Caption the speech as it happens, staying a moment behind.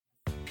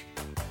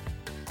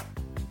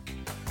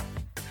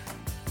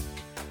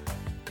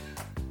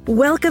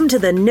Welcome to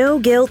the No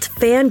Guilt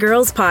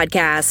Fangirls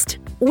podcast,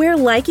 where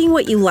liking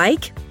what you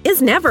like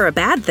is never a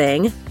bad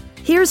thing.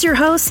 Here's your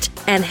host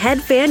and head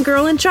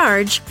fangirl in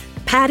charge,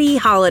 Patty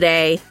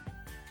Holiday.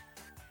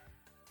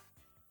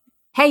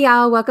 Hey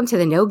y'all, welcome to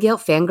the No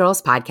Guilt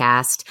Fangirls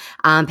podcast.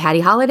 I'm Patty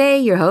Holiday,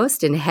 your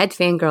host and head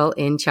fangirl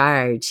in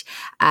charge.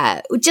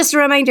 Just a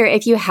reminder,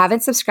 if you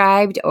haven't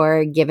subscribed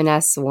or given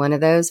us one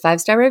of those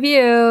 5-star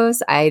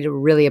reviews, I'd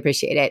really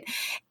appreciate it.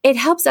 It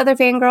helps other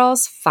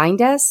fangirls find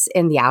us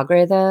in the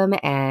algorithm,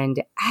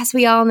 and as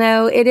we all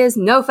know, it is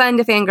no fun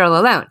to fangirl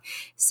alone.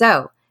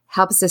 So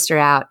help a sister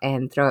out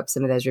and throw up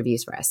some of those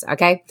reviews for us,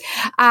 okay?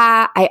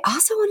 I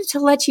also wanted to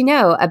let you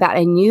know about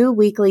a new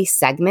weekly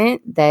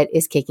segment that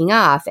is kicking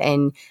off.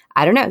 And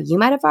I don't know, you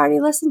might have already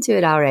listened to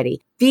it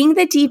already. Being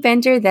the deep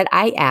ender that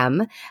I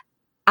am,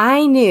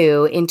 I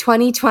knew in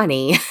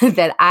 2020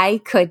 that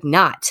I could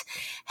not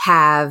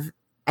have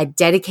a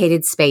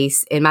dedicated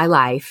space in my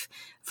life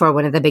for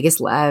one of the biggest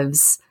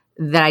loves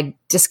that I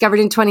discovered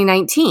in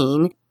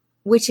 2019,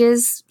 which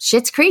is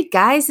Schitt's Creek,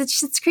 guys.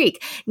 It's Schitt's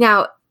Creek.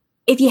 Now,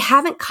 if you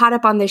haven't caught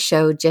up on this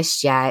show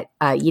just yet,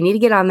 you need to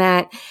get on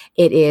that.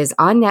 It is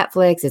on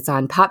Netflix. It's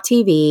on Pop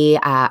TV.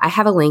 I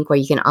have a link where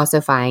you can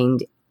also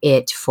find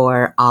it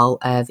for all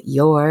of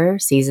your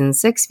season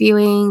 6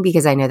 viewing,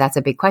 because I know that's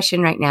a big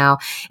question right now.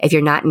 If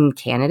you're not in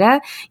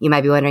Canada, you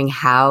might be wondering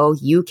how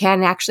you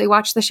can actually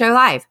watch the show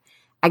live.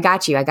 I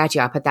got you.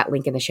 I'll put that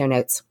link in the show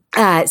notes.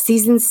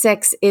 Season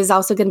 6 is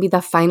also going to be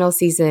the final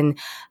season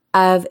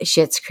of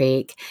Schitt's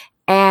Creek.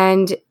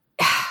 And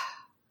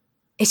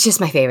it's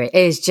just my favorite.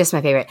 It is just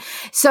my favorite.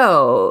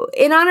 So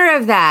in honor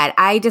of that,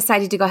 I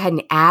decided to go ahead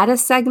and add a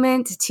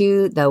segment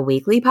to the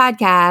weekly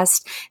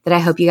podcast that I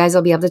hope you guys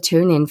will be able to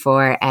tune in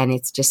for. And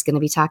it's just going to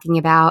be talking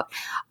about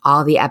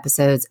all the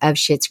episodes of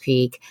Schitt's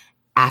Creek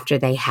after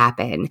they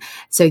happen.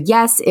 So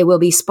yes, it will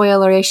be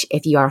spoilerish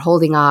if you are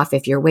holding off,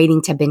 if you're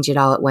waiting to binge it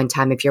all at one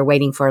time, if you're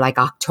waiting for like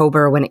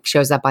October when it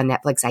shows up on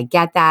Netflix, I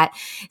get that.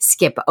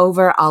 Skip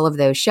over all of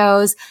those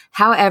shows.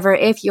 However,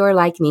 if you're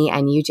like me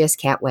and you just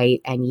can't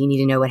wait and you need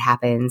to know what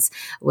happens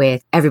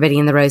with everybody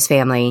in the Rose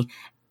family,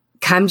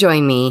 come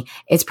join me.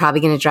 It's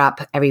probably going to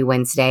drop every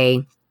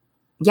Wednesday.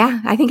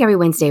 Yeah, I think every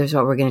Wednesday is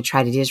what we're going to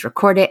try to do, is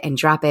record it and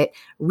drop it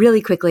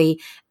really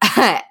quickly.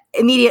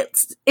 Immediate,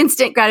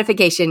 instant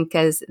gratification,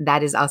 because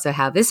that is also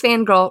how this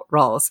fangirl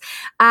rolls.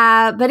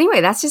 But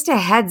anyway, that's just a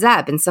heads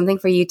up and something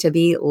for you to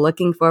be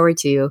looking forward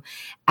to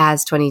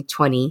as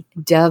 2020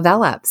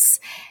 develops.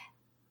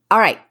 All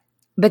right.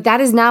 But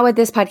that is not what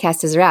this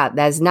podcast is about.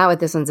 That is not what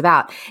this one's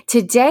about.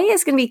 Today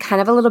is going to be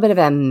kind of a little bit of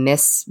a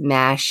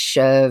mismatch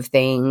of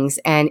things.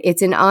 And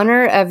it's in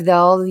honor of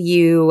all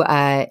you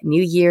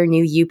new year,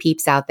 new you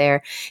peeps out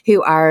there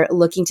who are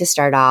looking to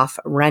start off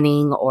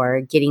running or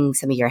getting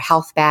some of your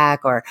health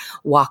back or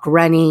walk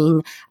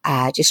running,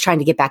 just trying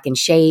to get back in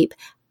shape.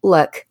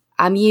 Look,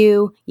 I'm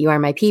you are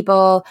my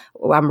people.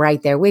 I'm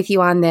right there with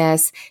you on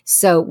this.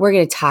 So we're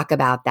going to talk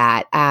about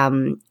that.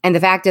 And the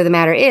fact of the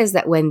matter is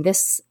that when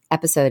this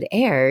episode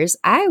airs,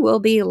 I will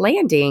be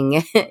landing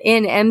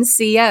in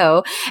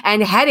MCO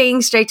and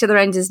heading straight to the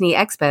Run Disney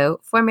Expo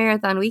for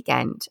Marathon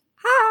Weekend.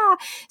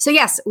 So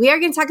yes, we are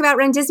going to talk about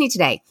Run Disney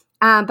today.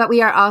 But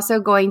we are also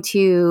going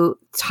to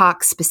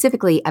talk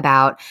specifically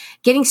about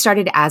getting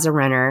started as a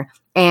runner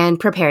and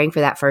preparing for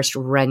that first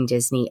Run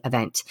Disney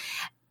event.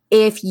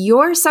 If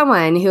you're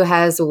someone who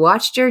has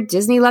watched your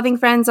Disney-loving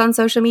friends on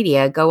social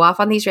media go off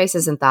on these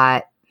races and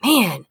thought,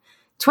 man,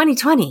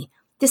 2020,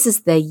 this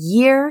is the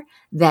year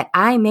that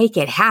I make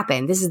it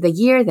happen. This is the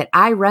year that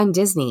I run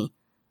Disney.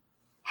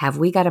 Have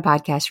we got a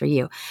podcast for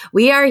you?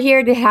 We are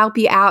here to help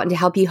you out and to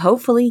help you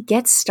hopefully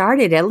get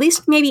started, at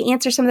least maybe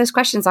answer some of those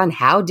questions on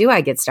how do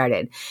I get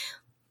started.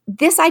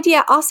 This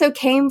idea also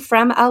came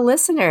from a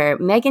listener,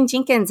 Megan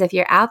Jenkins. If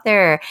you're out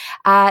there,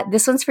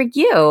 this one's for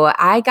you.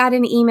 I got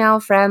an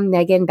email from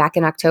Megan back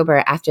in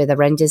October after the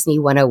Run Disney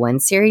 101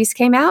 series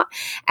came out,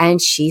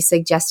 and she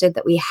suggested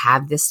that we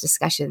have this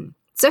discussion.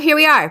 So here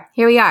we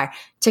are.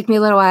 Took me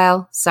a little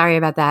while. Sorry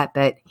about that,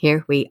 but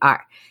here we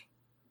are.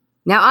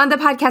 Now on the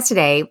podcast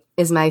today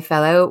is my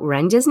fellow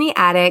Run Disney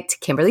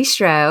addict, Kimberly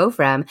Stroh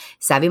from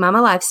Savvy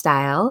Mama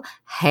Lifestyle.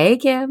 Hey,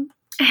 Kim.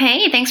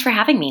 Hey, thanks for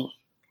having me.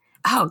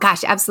 Oh,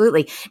 gosh,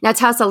 absolutely. Now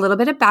tell us a little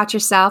bit about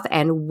yourself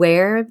and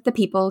where the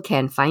people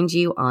can find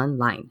you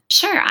online.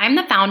 Sure. I'm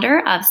the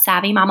founder of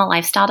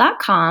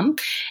SavvyMamaLifestyle.com,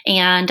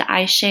 and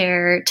I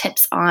share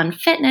tips on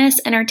fitness,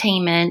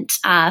 entertainment,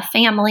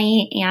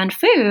 family, and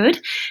food.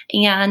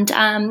 And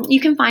you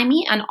can find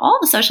me on all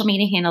the social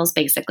media handles,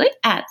 basically,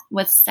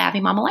 with Savvy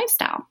Mama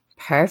Lifestyle.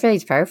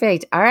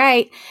 Perfect. All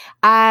right.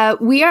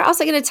 We are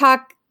also going to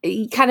talk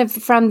kind of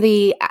from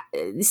the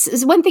this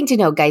is one thing to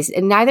know, guys.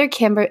 Neither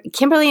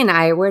Kimberly and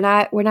I, we're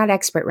not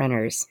expert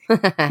runners.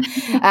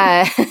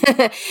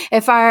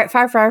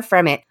 Far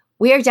from it.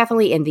 We are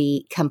definitely in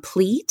the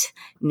complete,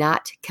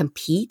 not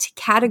compete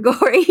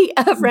category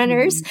of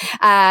runners.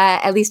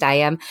 At least I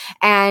am.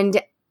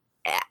 And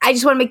I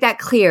just want to make that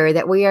clear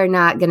that we are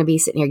not going to be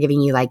sitting here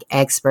giving you like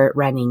expert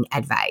running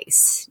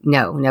advice.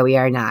 No, we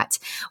are not.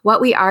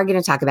 What we are going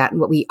to talk about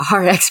and what we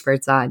are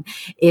experts on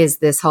is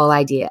this whole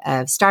idea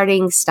of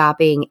starting,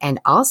 stopping, and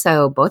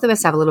also both of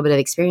us have a little bit of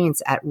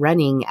experience at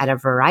running at a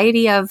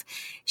variety of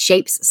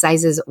shapes,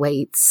 sizes,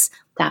 weights,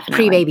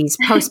 Definitely. Pre-babies,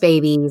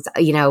 post-babies.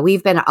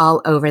 We've been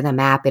all over the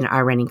map in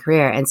our running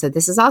career. And so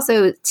this is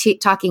also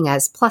talking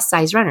as plus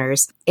size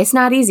runners. It's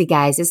not easy,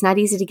 guys. It's not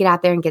easy to get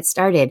out there and get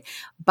started,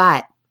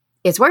 but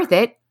it's worth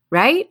it,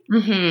 right?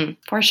 Mm-hmm,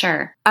 for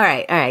sure. All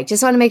right.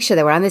 Just want to make sure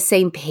that we're on the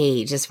same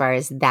page as far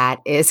as that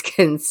is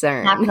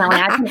concerned. Definitely.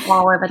 I've been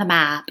all over the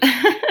map.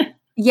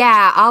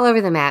 Yeah, all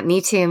over the map.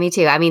 Me too.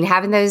 I mean,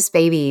 having those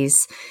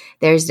babies,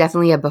 there's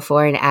definitely a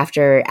before and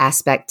after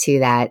aspect to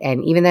that.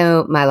 And even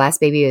though my last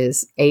baby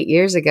was 8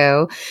 years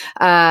ago,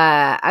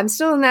 I'm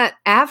still in that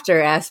after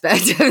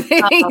aspect of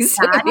things.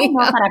 I don't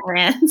know if that ever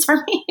ends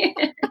for me.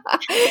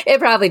 It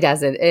probably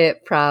doesn't.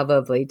 It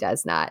probably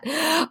does not.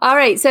 All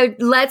right. So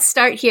let's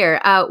start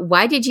here.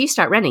 Why did you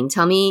start running?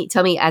 Tell me,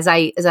 as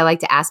I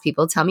like to ask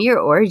people, tell me your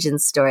origin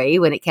story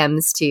when it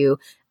comes to,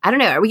 I don't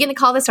know, are we going to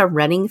call this a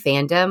running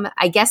fandom?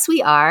 I guess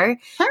we are.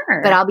 Sure.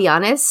 But I'll be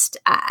honest,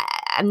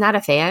 I'm not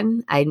a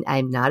fan.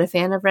 I'm not a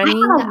fan of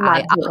running.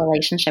 I have a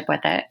relationship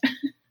with it.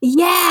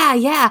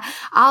 Yeah.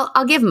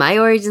 I'll give my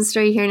origin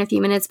story here in a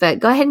few minutes, but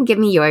go ahead and give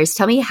me yours.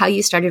 Tell me how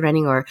you started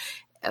running, or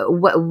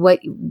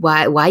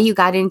why you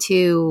got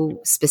into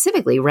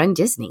specifically Run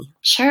Disney.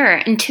 Sure.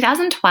 In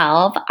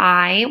 2012,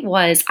 I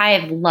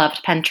have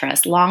loved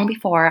Pinterest long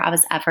before I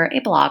was ever a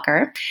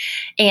blogger.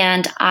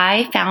 And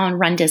I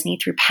found Run Disney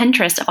through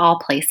Pinterest of all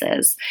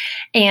places.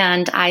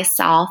 And I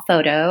saw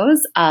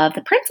photos of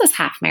the Princess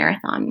Half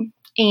Marathon.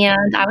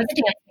 And I was a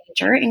dance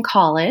major in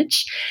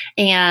college.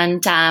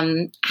 And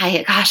I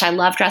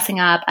love dressing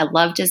up. I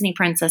love Disney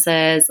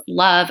princesses,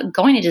 love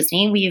going to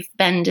Disney. We've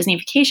been Disney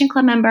Vacation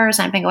Club members.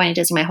 I've been going to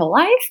Disney my whole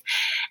life.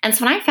 And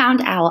so when I found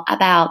out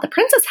about the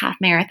Princess Half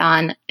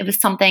Marathon, it was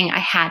something I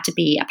had to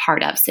be a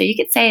part of. So you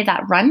could say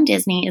that Run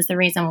Disney is the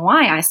reason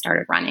why I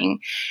started running.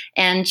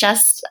 And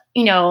just,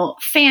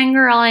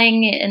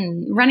 fangirling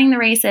and running the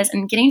races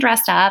and getting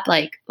dressed up.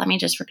 Like, let me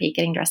just repeat,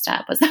 getting dressed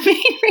up was the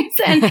main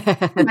reason.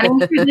 Running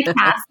through the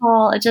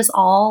castle, it just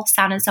all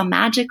sounded so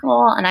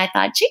magical. And I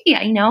thought,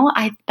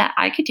 I bet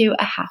I could do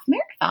a half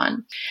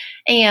marathon.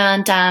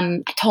 And I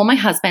told my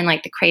husband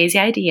like the crazy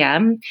idea.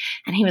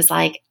 And he was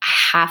like, a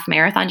half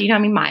marathon? Do you know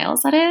how many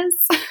miles that is?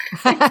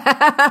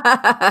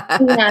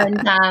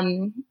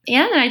 And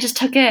I just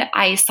took it.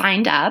 I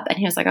signed up and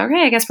he was like,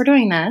 okay, I guess we're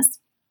doing this.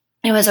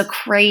 It was a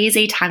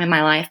crazy time in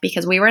my life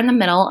because we were in the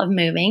middle of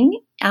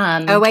moving.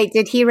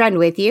 Did he run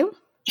with you?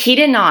 He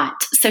did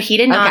not. So he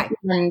did not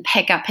even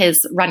pick up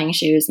his running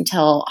shoes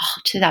until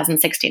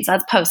 2016. So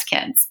that's post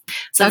kids.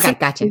 So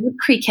gotcha. It was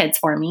pre-kids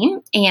for me.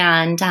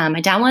 And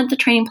I downloaded the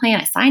training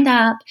plan. I signed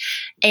up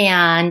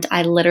and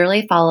I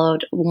literally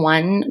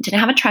didn't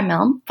have a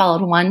treadmill,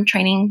 followed one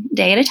training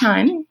day at a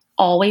time,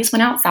 always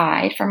went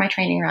outside for my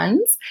training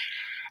runs.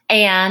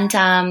 And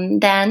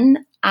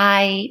then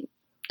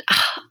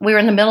we were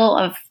in the middle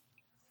of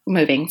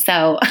moving.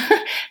 So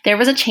there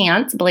was a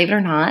chance, believe it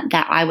or not,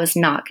 that I was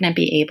not going to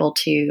be able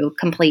to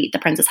complete the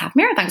Princess Half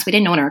Marathon because we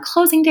didn't know when our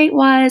closing date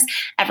was.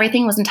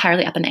 Everything was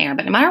entirely up in the air.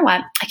 But no matter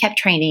what, I kept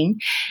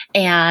training.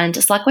 And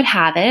as luck would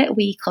have it,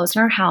 we closed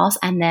in our house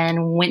and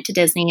then went to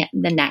Disney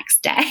the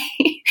next day.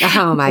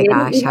 Oh my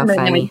gosh, how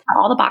funny. We put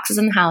all the boxes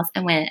in the house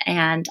and went,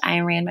 and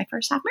I ran my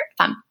first half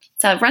marathon.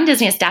 So Run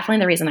Disney is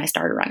definitely the reason I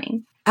started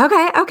running.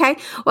 Okay.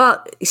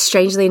 Well,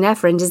 strangely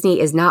enough, Run Disney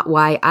is not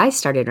why I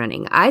started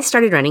running. I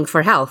started running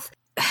for health.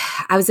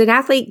 I was an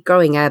athlete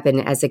growing up,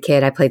 and as a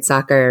kid, I played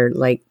soccer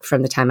like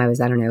from the time I was,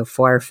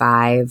 4 or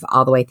 5,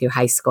 all the way through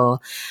high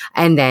school,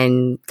 and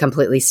then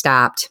completely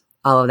stopped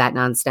all of that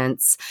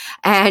nonsense.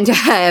 And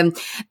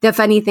the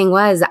funny thing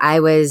was,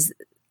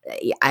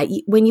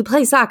 when you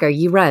play soccer,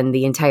 you run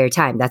the entire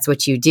time. That's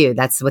what you do.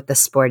 That's what the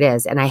sport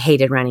is. And I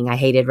hated running. I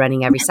hated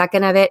running every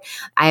second of it.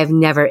 I have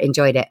never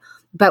enjoyed it.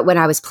 But when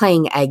I was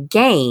playing a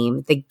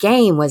game, the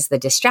game was the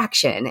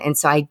distraction. And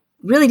so I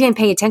really didn't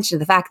pay attention to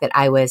the fact that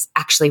I was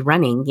actually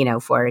running,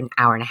 for an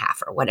hour and a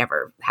half or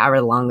whatever,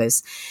 however long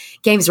those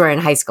games were in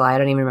high school. I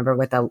don't even remember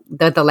what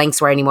the lengths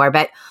were anymore.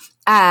 But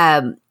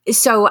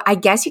so I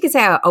guess you could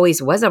say I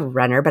always was a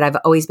runner, but I've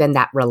always been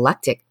that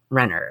reluctant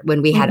runner.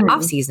 When we had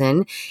off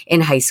season in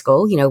high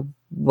school,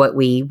 what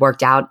we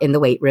worked out in the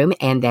weight room,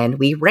 and then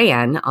we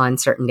ran on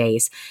certain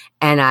days.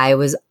 And I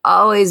was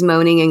always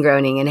moaning and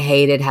groaning and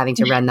hated having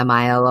to run the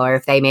mile, or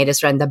if they made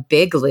us run the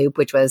big loop,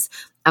 which was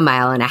a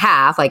mile and a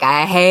half, like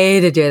I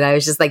hated doing that. It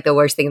was just like the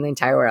worst thing in the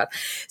entire world.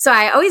 So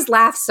I always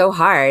laughed so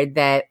hard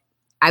that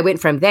I went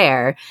from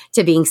there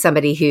to being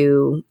somebody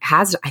who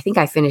I think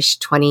I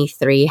finished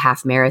 23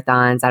 half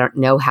marathons. I don't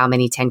know how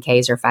many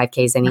 10Ks or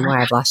 5Ks anymore.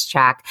 I've lost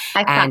track.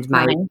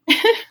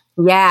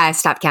 I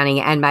stopped counting.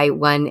 And my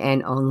one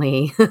and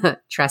only,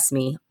 trust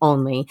me,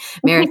 only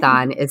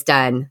marathon is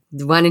done.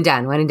 One and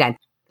done.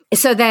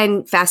 So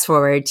then fast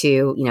forward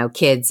to,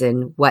 kids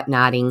and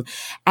whatnotting.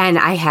 And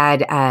I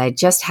had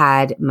just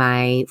had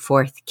my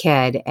fourth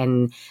kid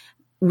and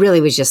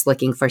really was just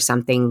looking for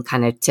something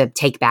kind of to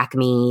take back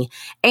me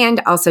and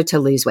also to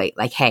lose weight.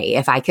 Like, hey,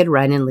 if I could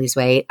run and lose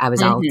weight, I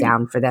was all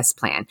down for this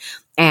plan.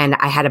 And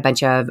I had a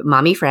bunch of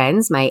mommy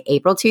friends, my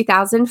April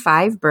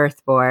 2005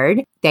 birth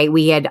board.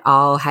 We had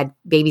all had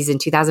babies in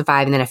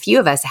 2005. And then a few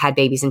of us had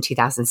babies in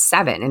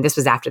 2007. And this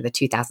was after the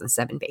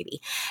 2007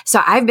 baby.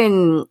 So I've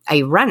been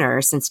a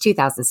runner since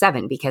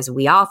 2007 because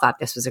we all thought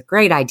this was a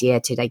great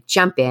idea to like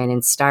jump in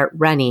and start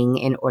running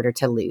in order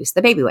to lose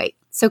the baby weight.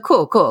 So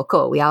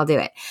cool. We all do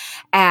it.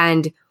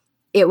 And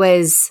it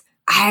was,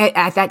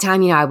 at that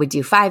time, I would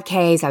do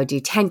 5Ks, I would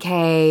do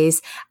 10Ks.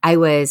 I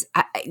was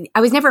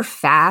never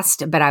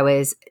fast, but I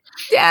was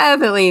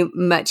definitely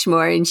much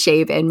more in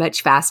shape and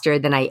much faster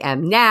than I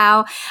am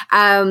now.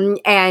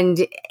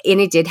 And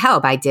it did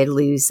help. I did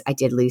lose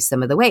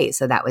some of the weight.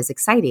 So that was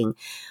exciting.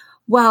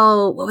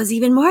 Well, what was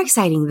even more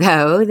exciting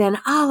though than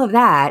all of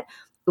that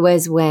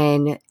was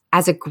when,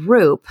 as a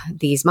group,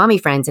 these mommy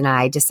friends and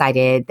I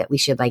decided that we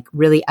should like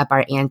really up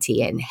our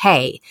ante and,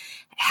 hey,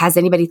 has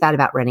anybody thought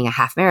about running a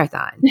half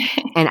marathon?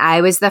 And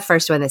I was the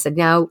first one that said,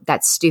 no,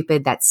 that's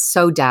stupid. That's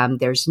so dumb.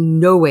 There's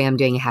no way I'm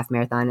doing a half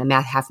marathon.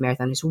 Half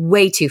marathon is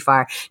way too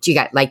far. Do you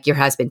got like your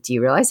husband? Do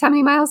you realize how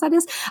many miles that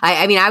is?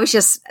 I mean, I was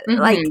just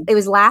like, it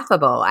was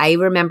laughable. I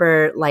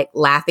remember like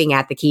laughing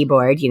at the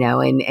keyboard,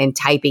 and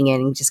typing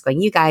in and just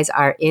going, you guys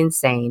are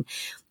insane.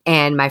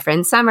 And my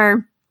friend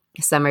Summer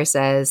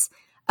says,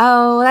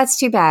 oh, that's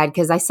too bad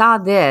because I saw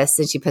this,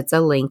 and she puts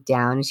a link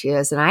down and she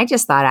goes, and I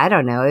just thought, I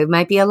don't know, it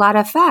might be a lot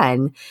of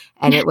fun.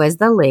 And it was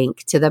the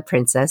link to the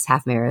Princess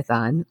Half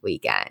Marathon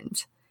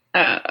weekend.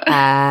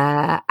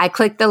 I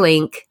clicked the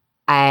link.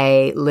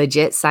 I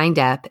legit signed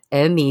up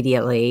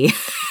immediately,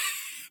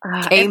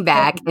 came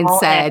back and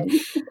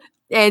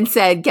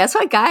said, guess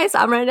what, guys?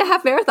 I'm running a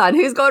half marathon.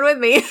 Who's going with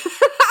me?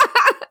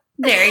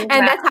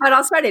 And that's how it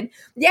all started.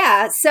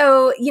 Yeah.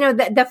 So,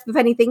 the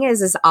funny thing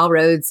is all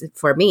roads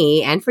for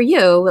me and for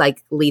you,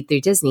 like lead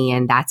through Disney.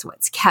 And that's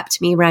what's kept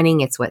me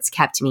running. It's what's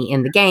kept me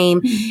in the game.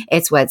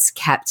 It's what's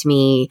kept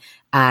me,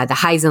 the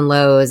highs and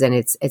lows. And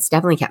it's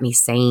definitely kept me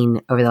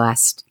sane over the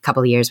last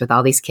couple of years with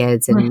all these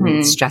kids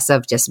and stress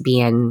of just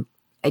being,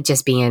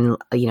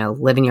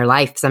 living your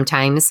life.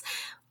 Sometimes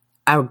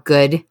a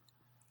good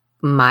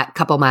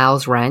couple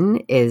miles run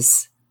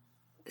is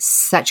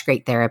such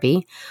great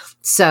therapy.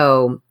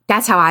 So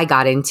that's how I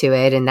got into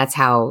it. And that's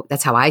how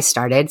I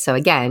started. So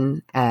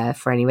again,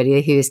 for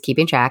anybody who's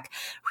keeping track,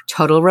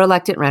 total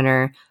reluctant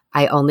runner.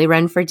 I only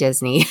run for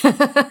Disney.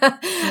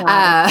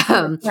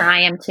 Wow. Where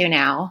I am too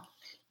now.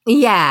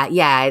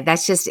 Yeah.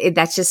 That's just,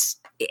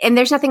 and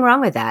there's nothing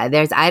wrong with that.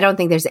 I don't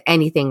think there's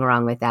anything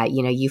wrong with that.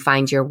 You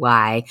find your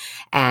why.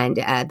 And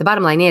the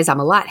bottom line is I'm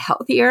a lot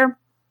healthier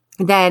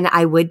than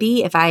I would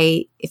be if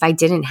I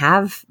didn't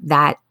have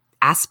that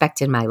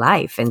aspect in my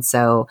life. And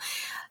so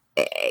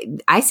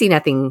I see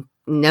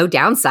no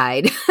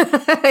downside.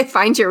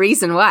 Find your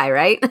reason why,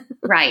 right?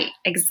 Right.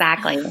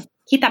 Exactly.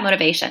 Keep that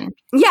motivation.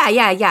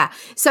 Yeah.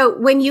 So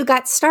when you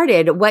got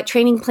started, what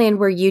training plan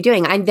were you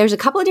doing? There's a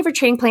couple of different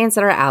training plans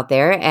that are out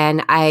there.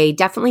 And I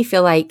definitely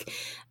feel like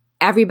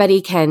everybody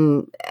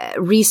can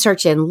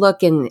research and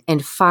look and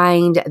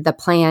find the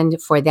plan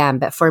for them.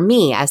 But for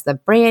me, as the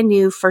brand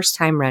new first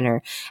time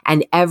runner,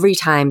 and every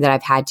time that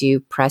I've had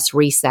to press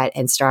reset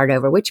and start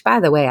over, which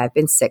by the way, I've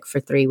been sick for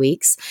 3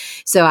 weeks.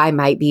 So I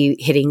might be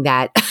hitting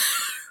that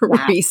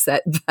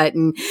reset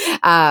button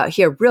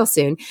here real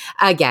soon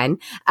again.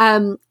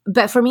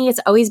 But for me, it's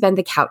always been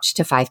the Couch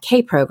to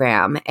 5K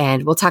program.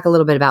 And we'll talk a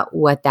little bit about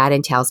what that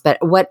entails. But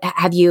what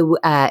have you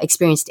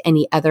experienced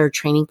any other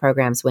training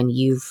programs when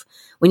you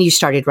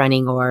started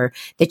running, or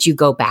that you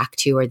go back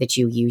to, or that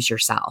you use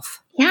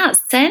yourself? Yeah,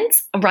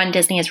 since Run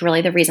Disney is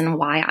really the reason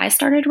why I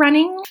started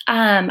running,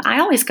 I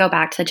always go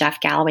back to the Jeff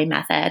Galloway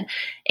method.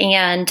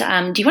 And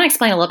do you want to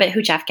explain a little bit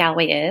who Jeff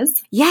Galloway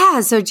is?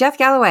 Yeah, so Jeff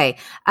Galloway,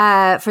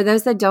 for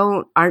those that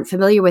aren't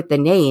familiar with the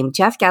name,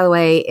 Jeff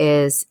Galloway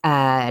is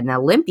an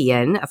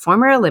Olympian, a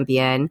former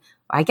Olympian.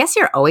 I guess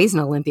you're always an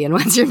Olympian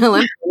once you're an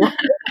Olympian.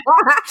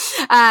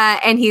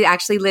 And he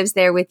actually lives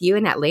there with you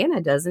in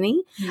Atlanta, doesn't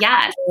he?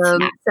 Yes.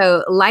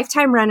 So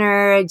lifetime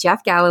runner,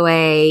 Jeff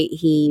Galloway,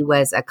 he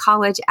was a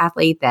college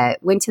athlete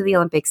that went to the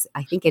Olympics,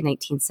 I think in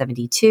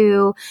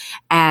 1972.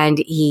 And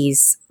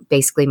he's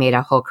basically made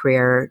a whole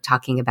career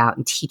talking about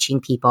and teaching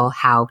people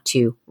how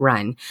to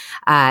run.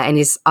 And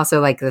he's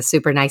also like the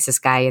super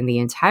nicest guy in the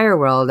entire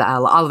world.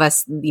 All of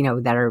us,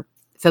 that are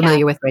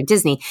familiar with Run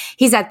Disney,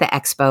 he's at the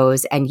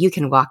expos and you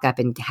can walk up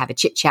and have a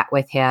chit chat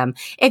with him.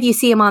 If you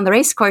see him on the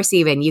race course,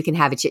 even, you can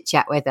have a chit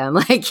chat with him.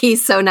 Like,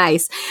 he's so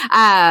nice.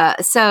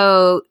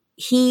 So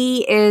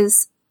he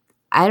is,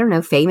 I don't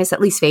know, famous, at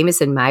least famous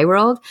in my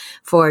world,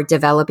 for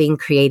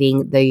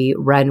creating the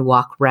run,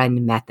 walk,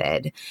 run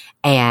method.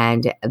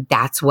 And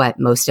that's what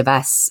most of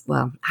us,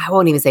 well, I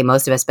won't even say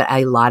most of us, but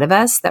a lot of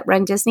us that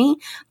run Disney,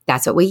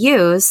 that's what we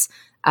use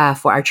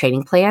for our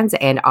training plans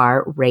and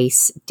our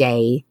race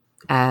day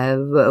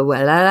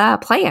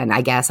plan,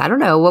 I guess. I don't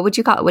know. What would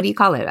you call it? What do you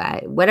call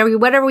it?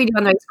 Whatever we do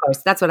on the race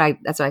course, that's what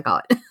I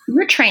call it.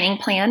 Your training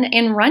plan,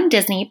 and Run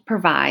Disney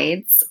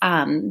provides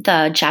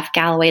the Jeff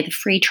Galloway, the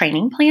free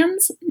training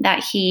plans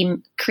that he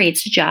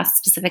creates just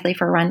specifically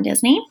for Run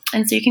Disney.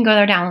 And so you can go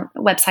to their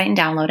website and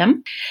download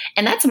them.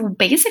 And that's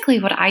basically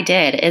what I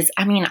did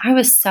I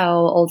was so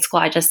old school.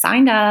 I just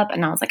signed up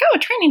and I was like, oh, a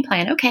training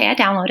plan. Okay. I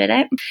downloaded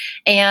it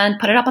and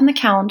put it up on the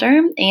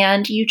calendar,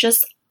 and you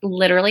just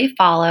literally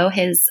follow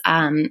his,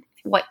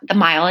 what the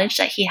mileage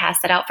that he has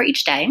set out for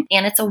each day.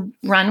 And it's a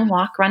run,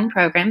 walk, run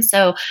program.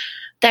 So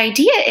the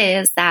idea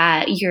is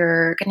that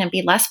you're going to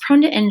be less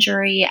prone to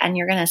injury and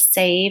you're going to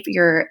save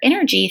your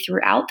energy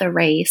throughout the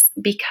race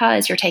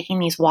because you're taking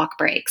these walk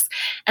breaks.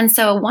 And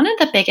so one of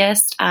the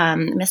biggest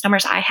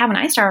misnomers I have when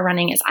I started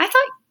running is I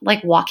thought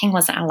like walking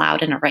wasn't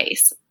allowed in a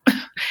race.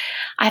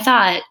 I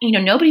thought,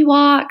 nobody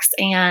walks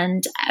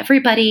and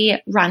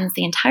everybody runs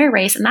the entire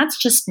race, and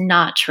that's just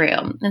not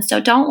true. And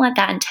so don't let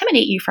that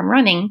intimidate you from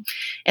running,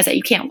 is that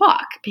you can't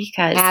walk,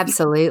 because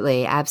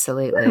absolutely. You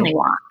certainly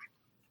walk.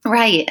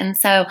 Right. And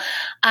so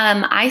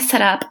I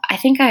set up,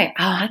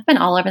 I've been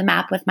all over the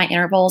map with my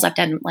intervals. I've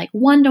done like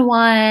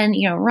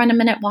 1-to-1, run a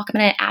minute, walk a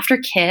minute. After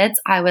kids,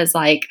 I was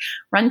like,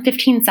 run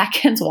 15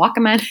 seconds, walk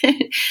a minute.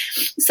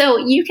 So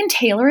you can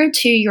tailor it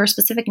to your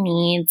specific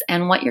needs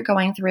and what you're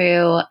going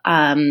through.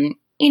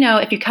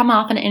 If you come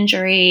off an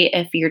injury,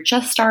 if you're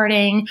just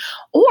starting,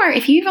 or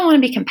if you even want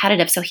to be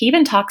competitive. So he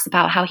even talks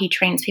about how he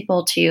trains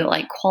people to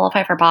like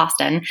qualify for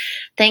Boston,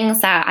 things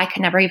that I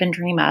could never even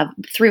dream of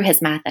through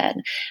his method.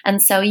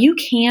 And so you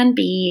can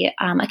be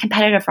a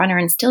competitive runner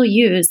and still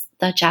use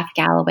the Jeff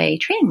Galloway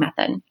training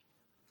method.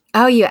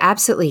 Oh, you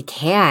absolutely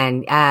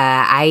can.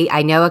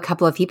 I know a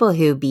couple of people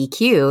who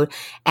BQ'd,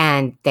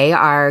 and they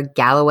are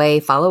Galloway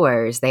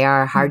followers. They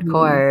are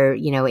hardcore,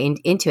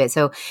 into it.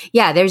 So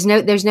yeah, there's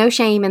no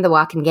shame in the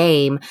walk and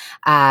game,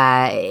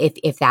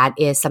 if that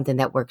is something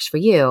that works for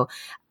you.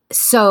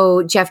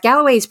 So Jeff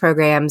Galloway's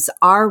programs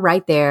are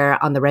right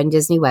there on the Run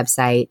Disney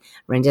website,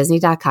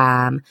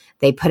 rundisney.com.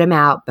 They put them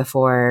out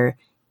before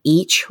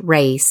each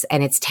race,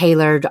 and it's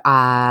tailored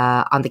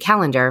on the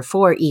calendar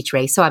for each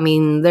race. So,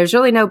 there's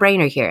really no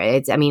brainer here.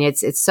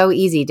 It's so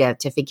easy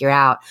to figure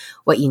out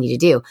what you need to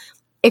do.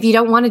 If you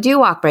don't want to do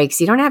walk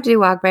breaks, you don't have to do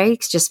walk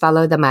breaks. Just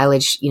follow the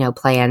mileage,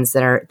 plans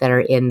that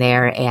are in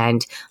there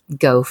and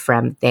go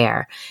from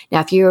there. Now,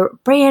 if you're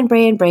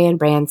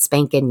brand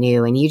spanking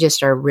new and you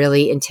just are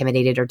really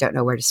intimidated or don't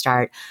know where to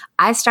start,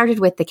 I started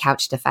with the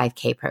Couch to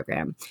 5K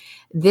program.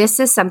 This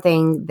is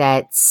something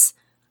that's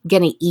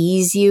going to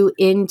ease you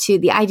into,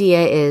 the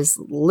idea is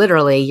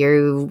literally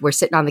we're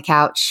sitting on the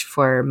couch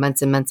for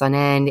months and months on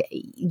end.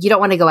 You don't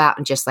want to go out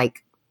and just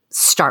like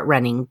start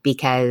running,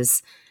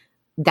 because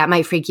that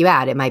might freak you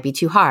out. It might be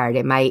too hard.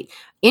 It might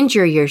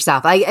injure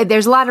yourself.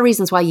 There's a lot of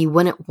reasons why you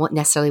wouldn't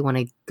necessarily want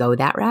to go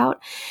that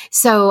route.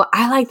 So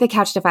I like the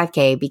Couch to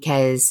 5K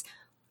because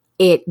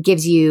it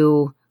gives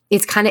you,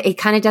 it kind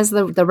of does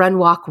the run,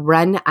 walk,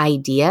 run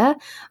idea,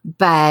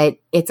 but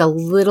it's a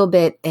little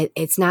bit,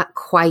 it's not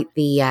quite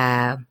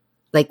the,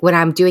 like when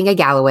I'm doing a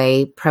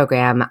Galloway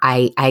program,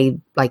 I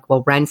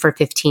will run for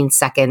 15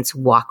 seconds,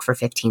 walk for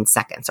 15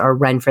 seconds, or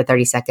run for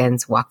 30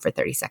 seconds, walk for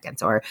 30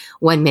 seconds, or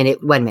 1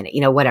 minute,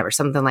 whatever,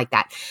 something like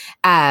that.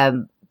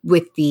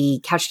 With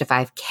the Couch to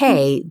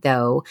 5K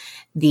though,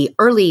 the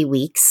early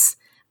weeks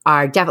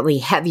are definitely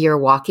heavier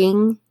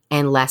walking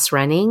and less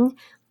running.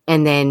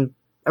 And then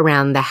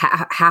around the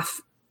half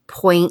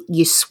point,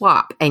 you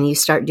swap and you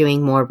start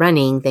doing more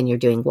running than you're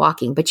doing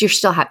walking, but you're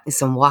still having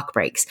some walk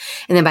breaks.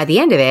 And then by the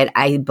end of it,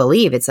 I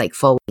believe it's like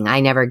full. I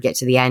never get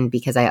to the end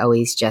because I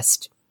always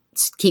just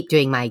keep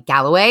doing my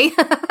Galloway.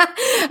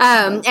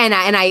 And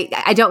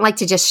I don't like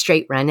to just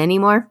straight run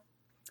anymore.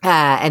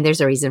 And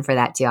there's a reason for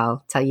that too.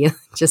 I'll tell you in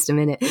just a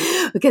minute,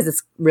 because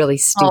it's really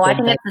stupid. Oh, I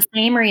think it's the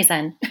same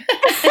reason.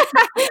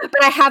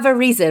 But I have a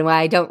reason why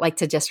I don't like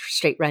to just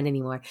straight run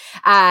anymore.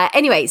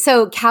 Anyway,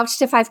 so Couch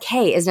to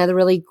 5K is another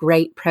really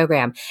great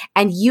program.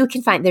 And you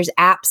can find, there's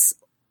apps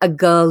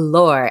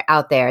galore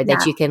out there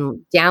that you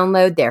can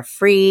download. They're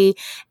free,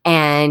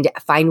 and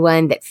find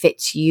one that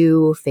fits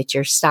you, fits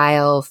your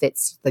style,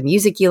 fits the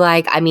music you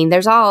like.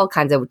 There's all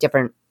kinds of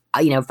different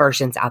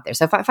versions out there.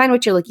 So find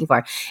what you're looking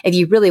for. If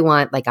you really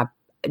want like a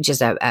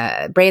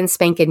brand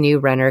spanking new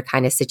runner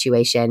kind of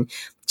situation,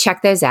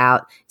 check those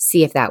out,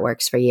 see if that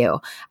works for you.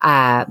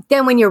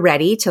 Then when you're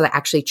ready to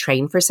actually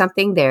train for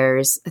something,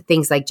 there's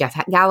things like Jeff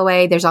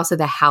Galloway. There's also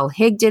the Hal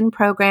Higdon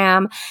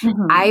program.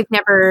 Mm-hmm. I've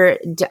never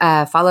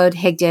followed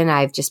Higdon.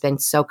 I've just been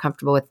so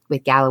comfortable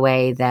with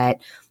Galloway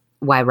that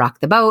why rock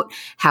the boat?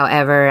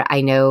 However,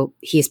 I know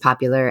he's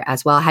popular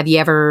as well. Have you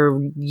ever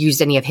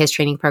used any of his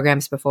training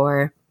programs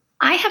before?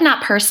 I have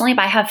not personally,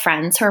 but I have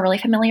friends who are really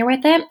familiar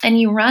with it. And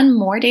you run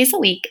more days a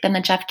week than the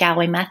Jeff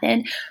Galloway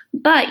method,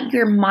 but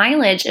your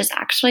mileage is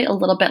actually a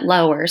little bit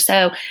lower.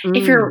 So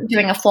if you're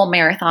doing a full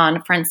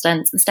marathon, for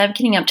instance, instead of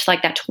getting up to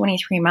like that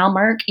 23-mile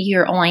mark,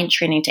 you're only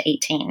training to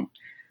 18.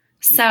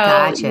 So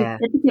Gotcha.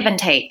 It's a give and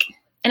take.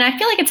 And I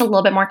feel like it's a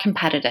little bit more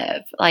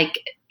competitive. Like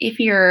if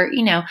you're,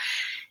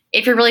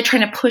 if you're really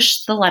trying to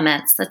push the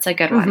limits, that's a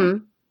good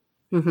one.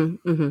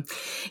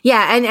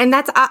 Yeah. And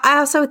that's, I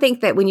also think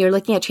that when you're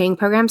looking at training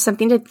programs,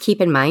 something to keep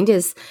in mind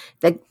is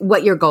that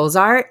what your goals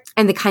are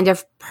and the kind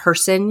of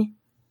person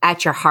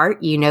at your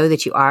heart, you know,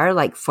 that you are.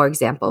 Like, for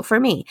example, for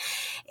me,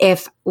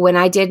 if when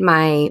I did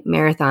my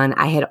marathon,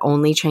 I had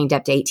only trained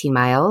up to 18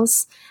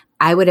 miles,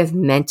 I would have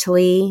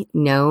mentally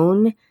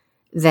known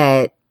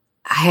that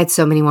I had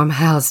so many more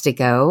miles to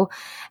go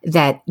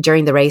that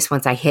during the race,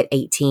 once I hit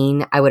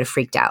 18, I would have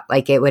freaked out.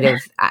 Like it would have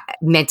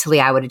mentally,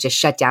 I would have just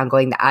shut down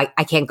going, I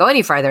can't go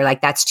any farther.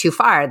 Like that's too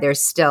far.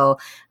 There's still,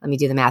 let me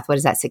do the math. What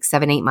is that? 6,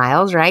 7, 8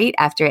 miles, right?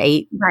 After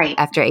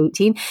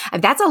 18.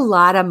 That's a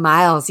lot of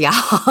miles,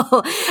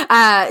 y'all.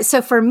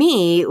 So for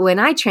me, when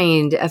I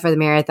trained for the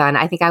marathon,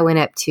 I think I went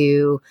up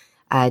to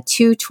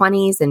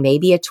 2:20s and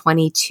maybe a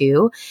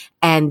 22.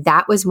 And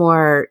that was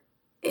more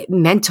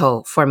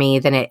mental for me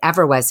than it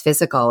ever was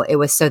physical. It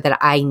was so that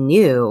I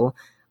knew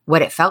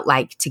what it felt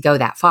like to go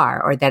that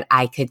far, or that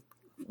I could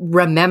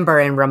remember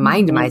and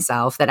remind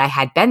myself that I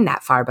had been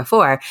that far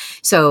before.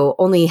 So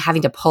only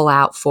having to pull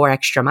out 4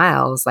 extra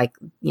miles, like,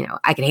 you know,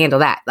 I could handle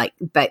that. Like,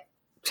 but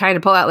trying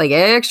to pull out like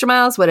extra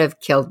miles would have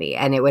killed me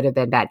and it would have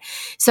been bad.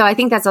 So I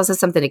think that's also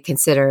something to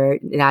consider,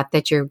 not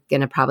that you're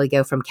going to probably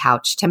go from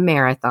couch to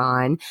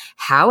marathon.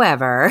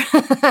 However,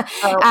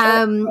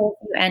 and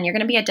you're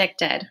going to be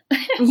addicted.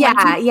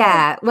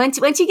 Yeah.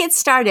 Once you get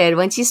started,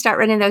 once you start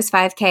running those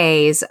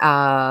 5Ks,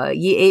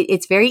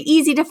 it's very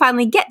easy to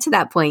finally get to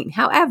that point.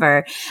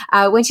 However,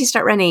 once you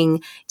start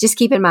running, just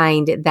keep in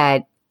mind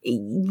that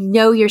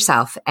know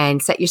yourself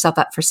and set yourself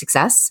up for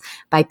success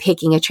by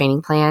picking a training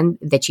plan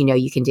that you know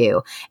you can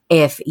do.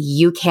 If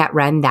you can't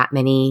run that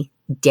many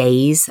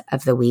days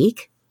of the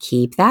week,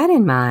 keep that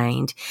in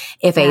mind.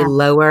 If a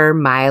lower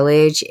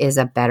mileage is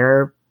a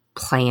better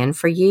plan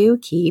for you,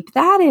 keep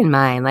that in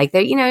mind. Like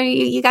there, you know,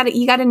 you got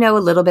to know a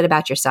little bit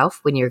about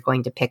yourself when you're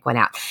going to pick one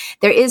out.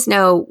 There is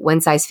no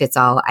one size fits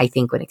all, I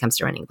think, when it comes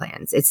to running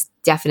plans. It's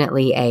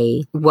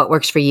definitely what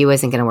works for you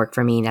isn't going to work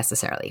for me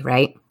necessarily,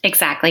 right?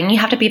 Exactly. And you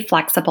have to be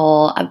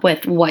flexible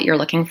with what you're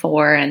looking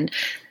for and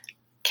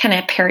kind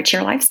of pair it to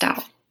your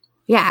lifestyle.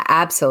 Yeah,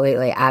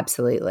 absolutely.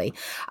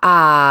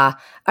 All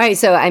right.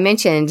 So I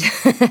mentioned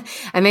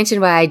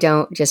why I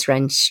don't just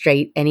run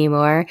straight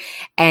anymore.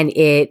 And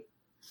it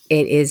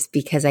is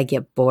because I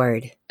get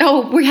bored.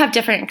 Oh, we have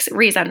different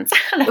reasons.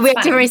 We have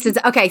different reasons.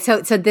 Okay,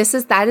 so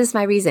that is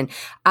my reason.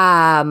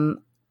 I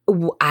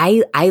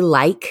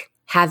like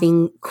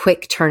having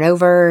quick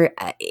turnover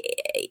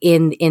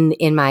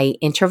in my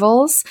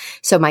intervals.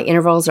 So my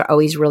intervals are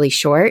always really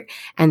short,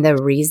 and the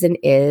reason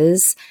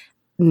is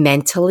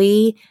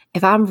mentally,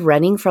 if I'm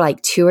running for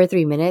like 2 or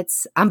 3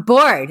 minutes, I'm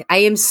bored. I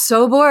am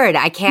so bored.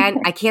 I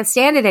can't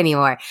stand it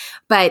anymore.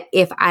 But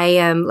if I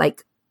am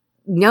like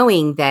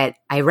knowing that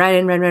I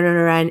run,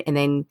 and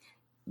then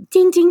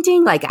ding, ding,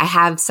 ding, like I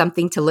have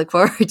something to look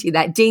forward to,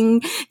 that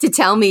ding to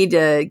tell me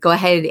to go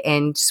ahead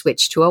and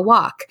switch to a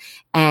walk.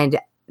 And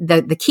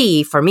the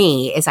key for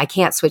me is I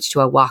can't switch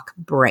to a walk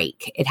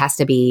break. It has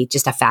to be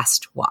just a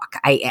fast walk.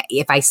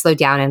 If I slow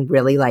down and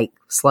really like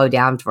slow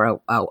down for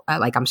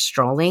like I'm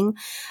strolling,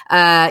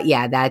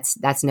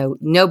 that's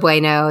no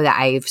bueno. That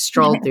I've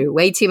strolled through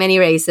way too many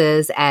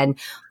races, and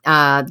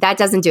that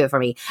doesn't do it for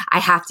me. I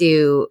have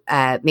to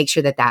make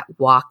sure that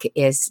walk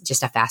is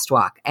just a fast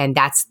walk, and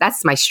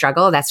that's my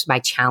struggle. That's my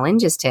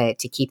challenge, is to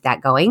keep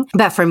that going.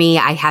 But for me,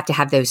 I have to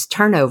have those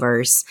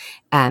turnovers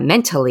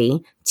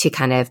mentally to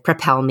kind of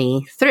propel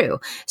me through.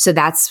 So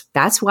that's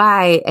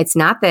why it's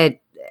not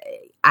that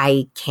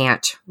I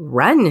can't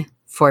run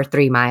for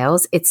 3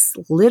 miles. It's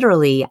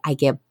literally I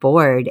get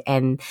bored,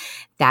 and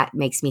that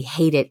makes me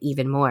hate it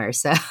even more.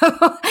 So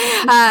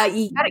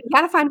you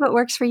gotta find what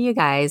works for you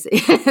guys.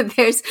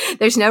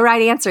 There's no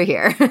right answer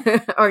here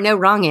or no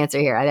wrong answer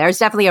here. There's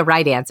definitely a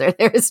right answer.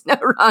 There is no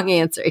wrong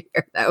answer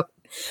here, though.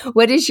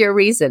 What is your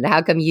reason?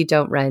 How come you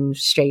don't run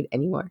straight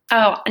anymore?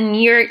 Oh, and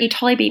you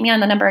totally beat me on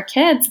the number of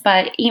kids,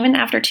 but even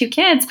after 2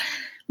 kids,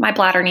 my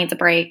bladder needs a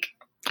break.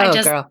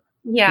 Girl.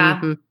 Yeah.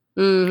 Mm-hmm.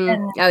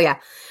 Mm-hmm. Oh yeah.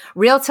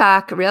 Real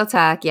talk.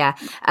 Yeah.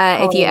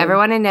 If you ever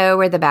want to know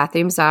where the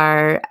bathrooms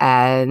are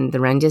and the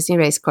Run Disney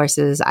race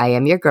courses, I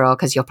am your girl,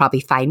 because you'll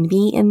probably find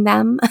me in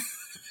them.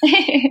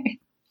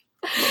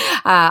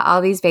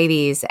 All these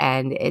babies,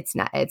 and it's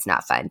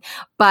not fun.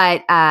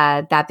 But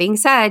that being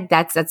said,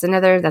 that's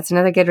another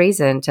good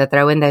reason to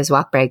throw in those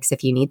walk breaks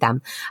if you need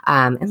them.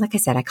 And like I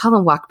said, I call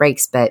them walk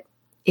breaks, but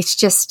it's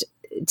just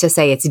to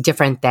say it's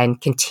different than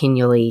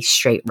continually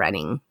straight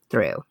running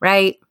through,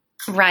 right?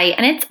 Right.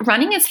 And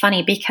running is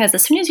funny because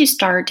as soon as you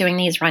start doing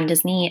these Run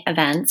Disney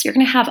events, you're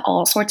going to have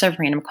all sorts of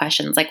random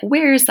questions like,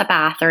 where's the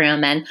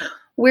bathroom? And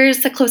where's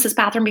the closest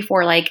bathroom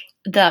before like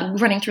the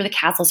running through the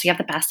castle so you have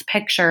the best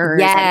pictures?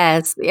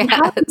 Yes.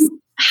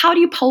 How do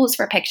you pose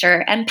for a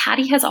picture? And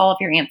Patty has all of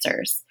your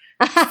answers.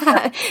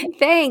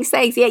 Thanks.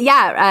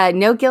 Yeah.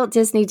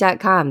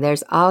 NoGuiltDisney.com.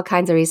 There's all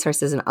kinds of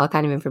resources and all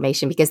kind of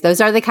information, because those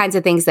are the kinds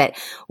of things that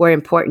were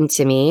important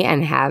to me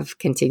and have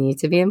continued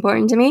to be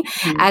important to me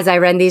as I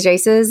run these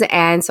races.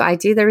 And so I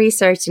do the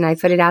research and I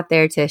put it out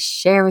there to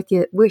share with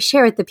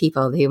the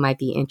people who might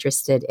be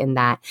interested in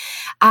that.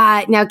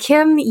 Now,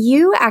 Kim,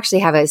 you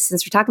actually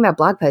since we're talking about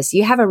blog posts,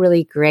 you have a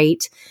really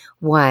great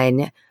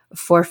one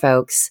for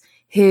folks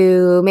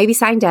who maybe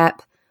signed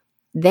up,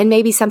 then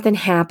maybe something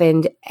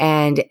happened,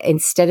 and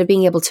instead of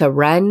being able to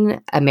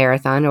run a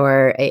marathon,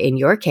 or in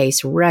your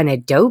case, run a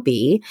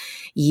Dopey,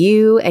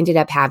 you ended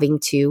up having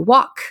to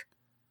walk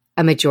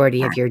a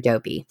majority of your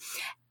Dopey.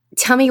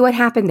 Tell me what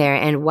happened there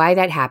and why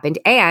that happened,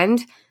 and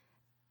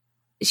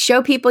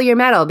show people your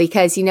medal,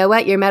 because you know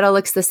what? Your medal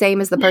looks the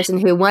same as the person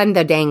who won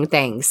the dang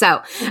thing.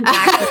 So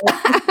exactly.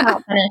 It's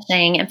about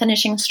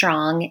finishing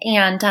strong.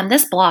 And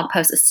this blog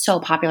post is so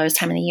popular this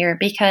time of the year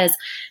because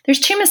there's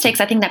two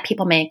mistakes I think that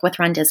people make with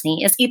Run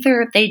Disney. Is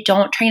either they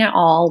don't train at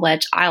all,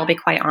 which I'll be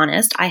quite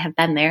honest, I have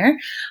been there,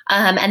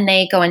 and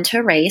they go into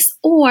a race,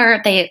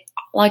 or they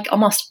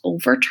almost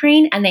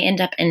overtrain and they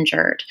end up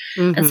injured.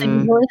 Mm-hmm. And so you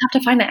really have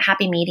to find that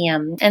happy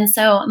medium. And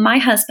so my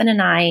husband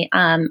and I,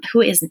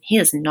 he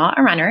is not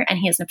a runner, and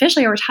he is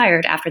officially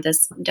retired after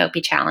this Dopey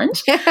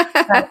challenge.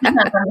 But,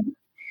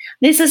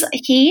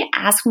 he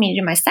asked me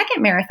to do my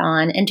second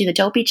marathon and do the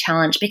Dopey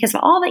challenge because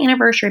of all the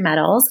anniversary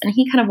medals. And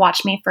he kind of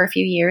watched me for a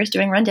few years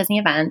doing Run Disney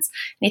events.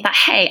 And he thought,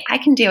 hey, I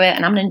can do it,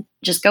 and I'm going to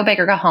just go big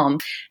or go home.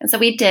 And so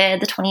we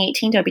did the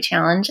 2018 Dopey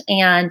challenge,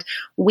 and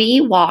we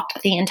walked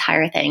the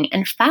entire thing.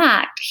 In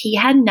fact, he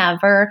had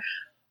never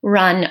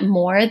run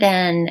more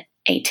than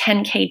a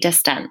 10K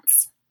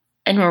distance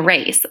in a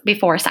race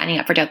before signing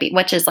up for Dopey,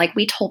 which is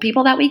we told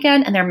people that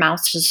weekend and their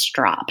mouths just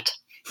dropped.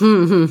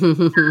 And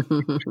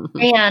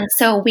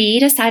so we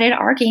decided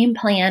our game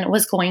plan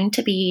was going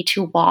to be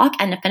to walk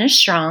and to finish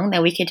strong,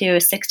 that we could do a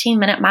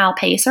 16-minute mile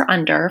pace or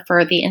under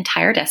for the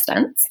entire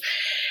distance.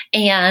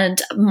 And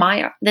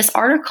this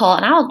article,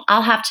 and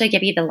I'll have to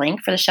give you the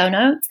link for the show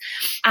notes.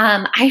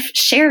 I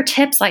share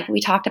tips like we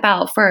talked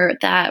about for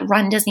the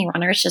Run Disney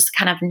runners, just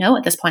kind of know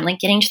at this point,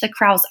 getting to the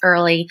crowds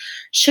early.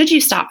 Should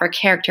you stop for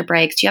character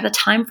breaks? Do you have the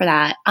time for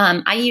that?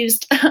 I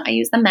used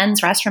the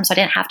men's restroom, so I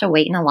didn't have to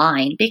wait in a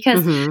line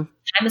because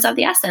time is of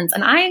the essence.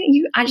 And I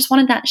just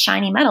wanted that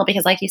shiny medal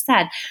because, like you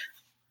said,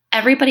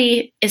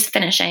 everybody is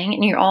finishing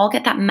and you all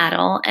get that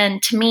medal.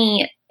 And to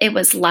me, it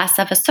was less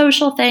of a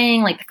social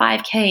thing like the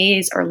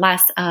 5Ks, or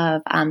less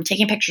of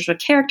taking pictures with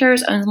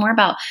characters. It was more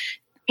about,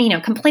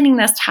 completing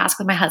this task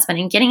with my husband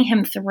and getting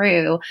him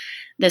through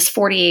this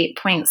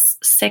 48.6,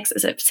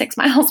 is it 6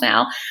 miles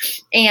now?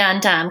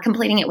 And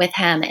completing it with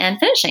him and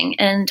finishing.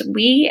 And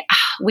we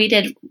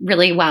did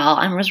really well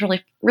and was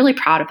really, really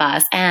proud of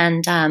us.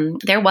 And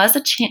there was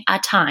a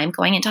time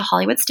going into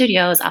Hollywood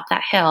Studios up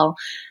that hill,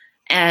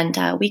 and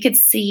we could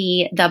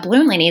see the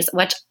Balloon Ladies,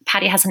 which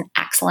Patty has an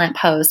excellent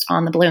post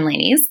on the Balloon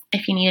Ladies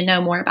if you need to know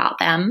more about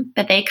them.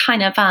 But they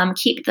kind of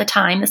keep the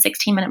time, the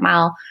 16-minute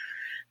mile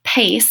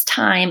pace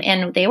time,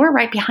 and they were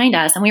right behind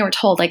us, and we were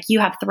told you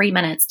have 3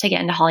 minutes to get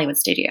into Hollywood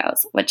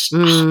Studios, which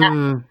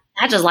that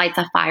just lights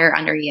a fire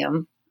under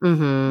you.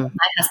 My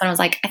husband was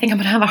like, I think I'm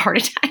gonna have a heart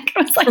attack.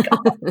 I was like,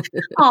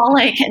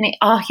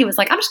 he was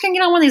like, I'm just gonna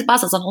get on one of these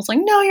buses, and I was like,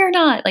 no, you're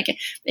not.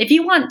 If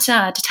you want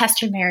to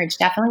test your marriage,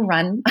 definitely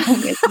run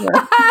with you.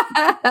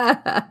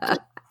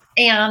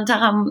 And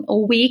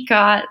we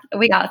got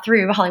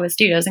through Hollywood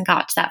Studios and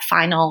got to that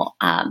final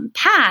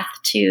path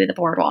to the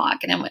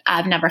boardwalk, and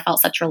I've never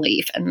felt such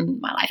relief in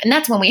my life. And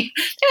that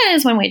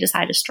is when we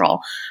decided to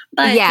stroll.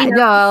 But yeah, you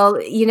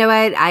know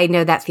what? I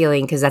know that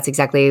feeling because that's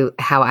exactly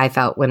how I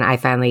felt when I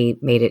finally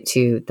made it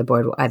to the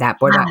boardwalk. That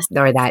boardwalk,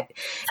 or that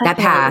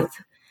path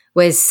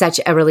was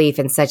such a relief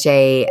and such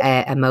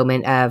a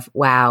moment of,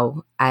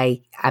 wow,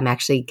 I'm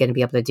actually going to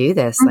be able to do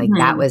this.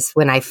 That was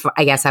when I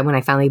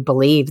finally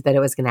believed that it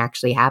was going to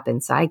actually happen.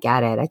 So I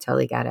get it. I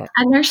totally get it.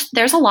 And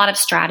there's a lot of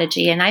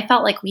strategy. And I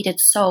felt like we did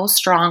so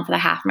strong for the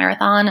half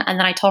marathon. And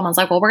then I told him, I was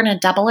like, well, we're going to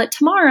double it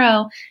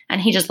tomorrow.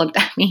 And he just looked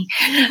at me.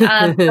 So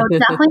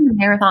definitely the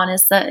marathon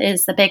is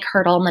the big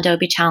hurdle in the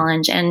Dopey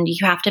challenge. And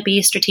you have to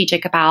be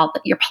strategic about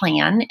your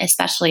plan,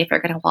 especially if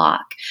you're going to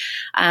walk.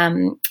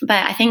 But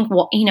I think,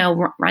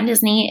 Run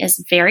Disney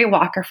is very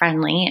walker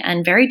friendly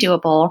and very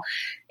doable.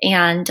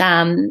 And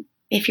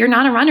if you're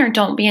not a runner,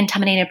 don't be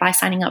intimidated by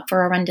signing up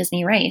for a Run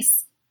Disney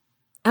race.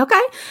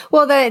 Okay.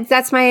 Well,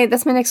 that's my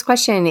next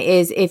question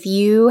is, if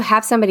you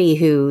have somebody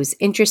who's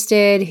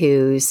interested,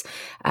 who's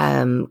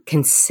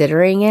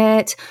considering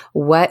it,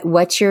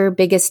 what's your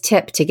biggest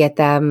tip to get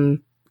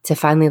them to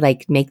finally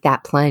make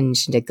that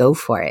plunge and to go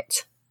for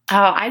it?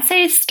 Oh, I'd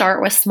say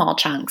start with small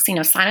chunks. Sign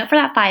up for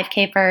that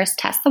 5K first,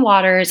 test the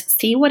waters,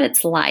 see what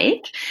it's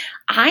like.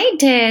 I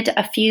did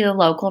a few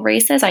local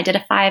races. I did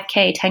a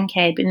 5K,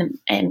 10K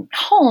in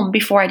home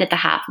before I did the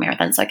half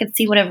marathon, so I could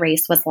see what a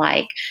race was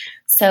like.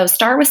 So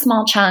start with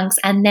small chunks,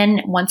 and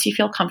then once you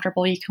feel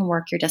comfortable, you can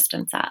work your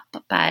distance up.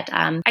 But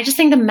I just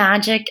think the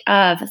magic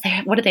of,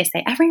 what do they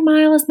say? Every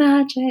mile is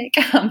magic.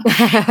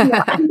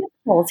 I think it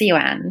pulls you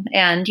in,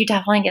 and you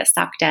definitely get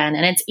sucked in,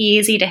 and it's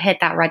easy to hit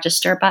that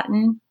register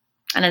button.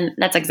 And then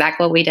that's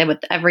exactly what we did with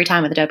every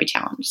time with Adobe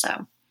Challenge.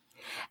 So.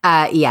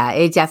 Yeah,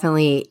 it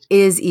definitely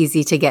is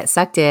easy to get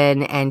sucked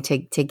in and to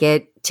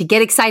get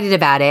excited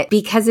about it,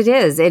 because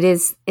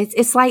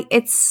it's like,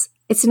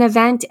 it's an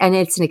event and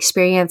it's an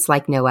experience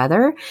like no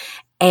other.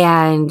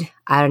 And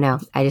I don't know,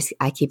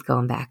 I keep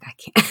going back. I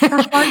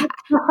can't.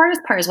 The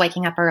hardest part is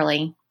waking up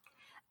early.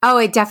 Oh,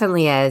 it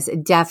definitely is.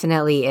 It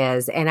definitely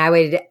is. And I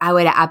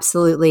would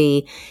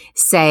absolutely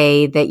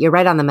say that you're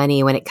right on the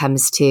money when it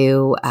comes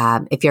to,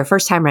 if you're a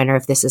first time runner,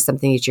 if this is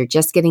something that you're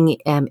just getting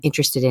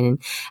interested in.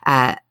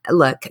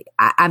 Look,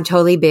 I'm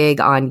totally big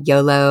on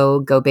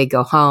YOLO, go big,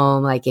 go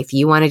home. Like if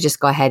you want to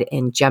just go ahead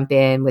and jump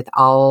in with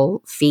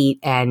all feet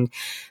and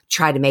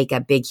try to make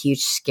a big,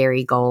 huge,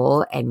 scary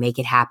goal and make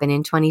it happen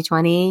in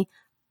 2020,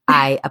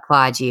 I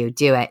applaud you.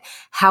 Do it.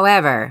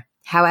 However,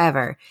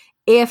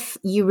 if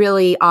you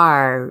really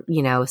are,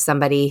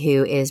 somebody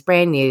who is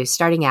brand new,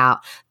 starting out,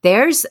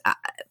 there's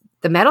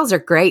the medals are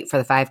great for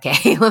the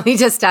 5K. Let me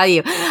just tell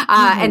you.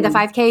 And the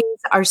 5Ks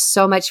are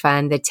so much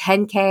fun. The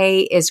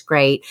 10K is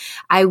great.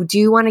 I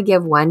do want to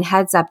give one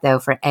heads up though,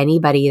 for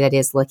anybody that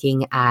is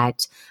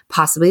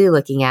possibly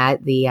looking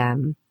at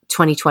the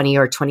 2020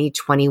 or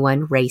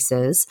 2021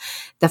 races.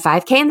 The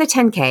 5K and the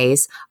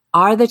 10Ks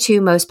are the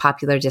two most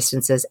popular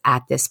distances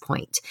at this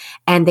point,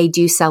 and they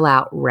do sell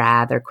out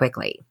rather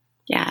quickly.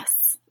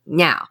 Yes.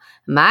 Now,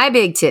 my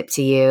big tip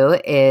to you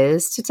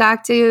is to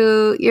talk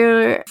to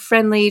your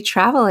friendly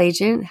travel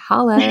agent.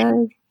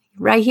 Holla,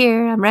 right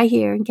here. I'm right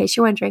here in case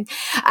you're wondering,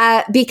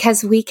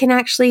 because we can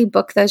actually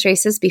book those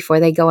races before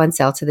they go on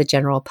sale to the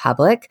general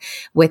public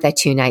with a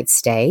 2-night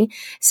stay.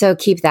 So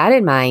keep that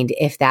in mind.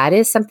 If that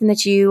is something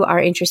that you are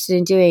interested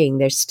in doing,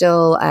 there's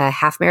still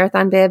half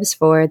marathon bibs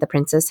for the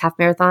Princess Half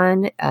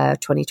Marathon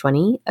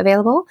 2020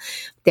 available.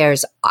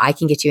 I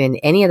can get you in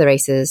any of the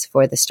races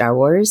for the Star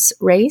Wars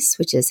race,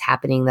 which is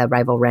happening the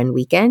Rival Run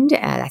weekend.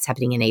 That's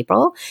happening in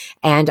April.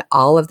 And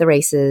all of the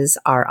races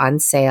are on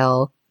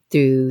sale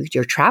through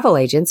your travel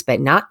agents, but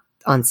not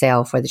on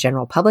sale for the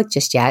general public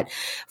just yet,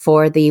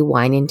 for the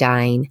Wine and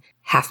Dine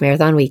Half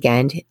Marathon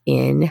weekend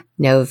in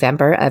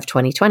November of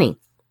 2020.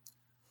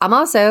 I'm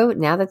also,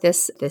 now that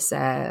this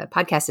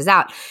podcast is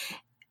out,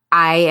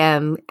 I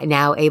am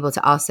now able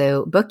to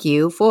also book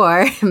you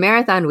for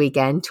Marathon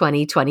Weekend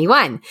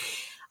 2021.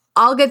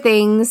 All good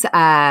things.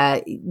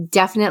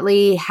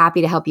 Definitely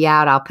happy to help you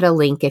out. I'll put a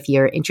link if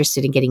you're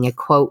interested in getting a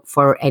quote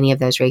for any of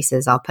those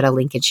races. I'll put a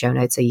link in show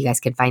notes so you guys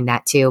can find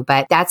that too.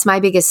 But that's my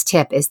biggest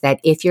tip, is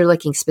that if you're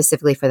looking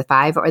specifically for the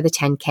 5 or the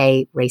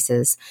 10K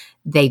races,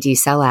 they do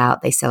sell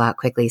out. They sell out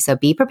quickly. So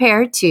be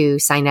prepared to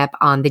sign up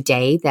on the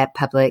day that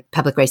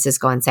public races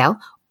go on sale,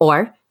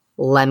 or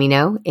let me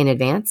know in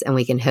advance and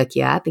we can hook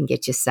you up and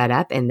get you set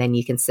up. And then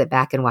you can sit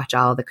back and watch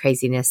all the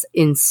craziness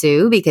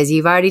ensue because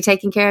you've already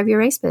taken care of your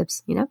race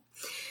bibs,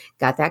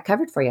 got that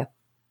covered for you.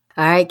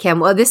 All right,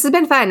 Kim. Well, this has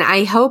been fun.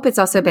 I hope it's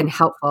also been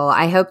helpful.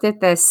 I hope that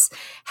this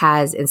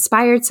has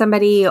inspired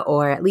somebody,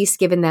 or at least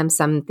given them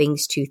some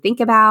things to think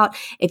about.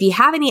 If you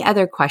have any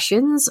other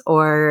questions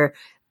or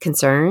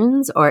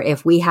concerns, or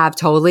if we have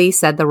totally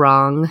said the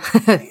wrong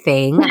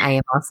thing, I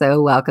am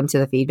also welcome to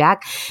the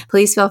feedback.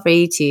 Please feel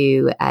free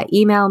to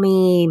email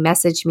me,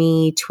 message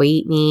me,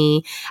 tweet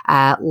me,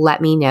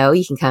 let me know.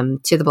 You can come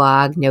to the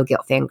blog,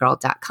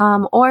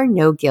 noguiltfangirl.com or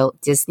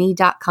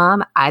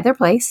noguiltdisney.com, either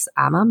place.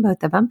 I'm on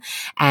both of them,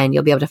 and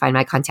you'll be able to find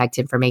my contact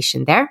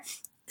information there.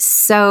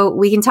 So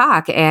we can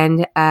talk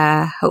and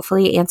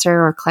hopefully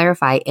answer or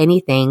clarify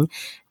anything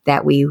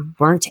that we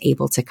weren't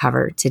able to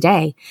cover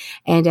today.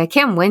 And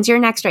Kim, when's your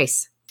next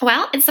race?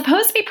 Well, it's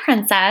supposed to be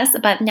Princess,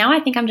 but now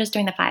I think I'm just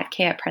doing the 5K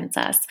at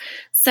Princess.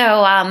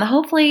 So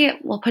hopefully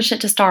we'll push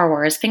it to Star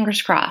Wars.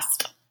 Fingers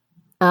crossed.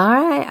 All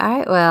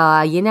right.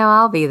 Well,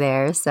 I'll be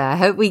there. So I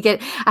hope we get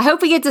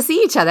to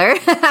see each other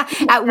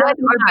at one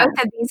or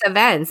both of these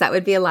events. That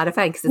would be a lot of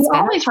fun, because it's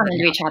always run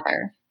into each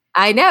other.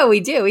 I know we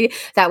do.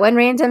 That one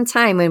random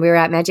time when we were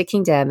at Magic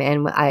Kingdom,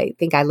 and I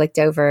think I looked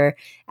over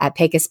at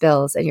Pecos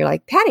Bills, and you're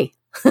like, Patty.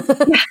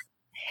 Yeah.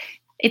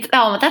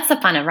 That's the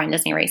fun of Run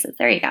Disney races.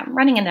 There you go.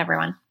 Running into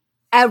everyone.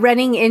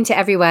 Running into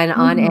everyone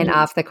on and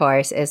off the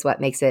course is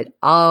what makes it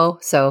all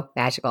so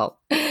magical.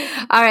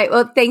 All right.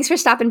 Well, thanks for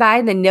stopping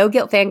by the No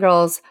Guilt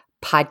Fangirls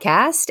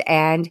podcast.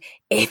 And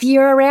if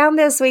you're around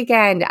this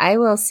weekend, I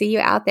will see you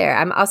out there.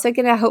 I'm also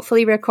going to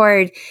hopefully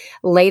record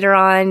later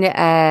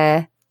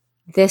on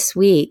this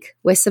week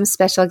with some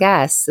special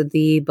guests,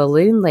 the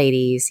Balloon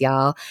Ladies,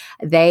 y'all.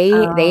 We're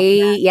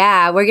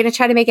going to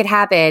try to make it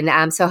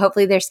happen. So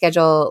hopefully their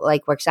schedule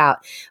works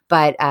out,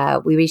 but,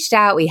 we reached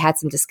out, we had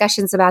some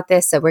discussions about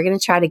this. So we're going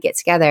to try to get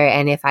together.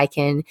 And if I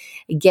can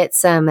get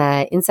some,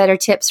 insider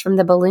tips from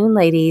the Balloon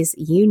Ladies,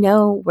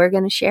 we're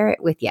going to share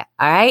it with you.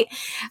 All right.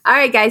 All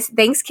right, guys.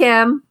 Thanks,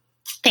 Kim.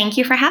 Thank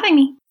you for having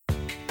me.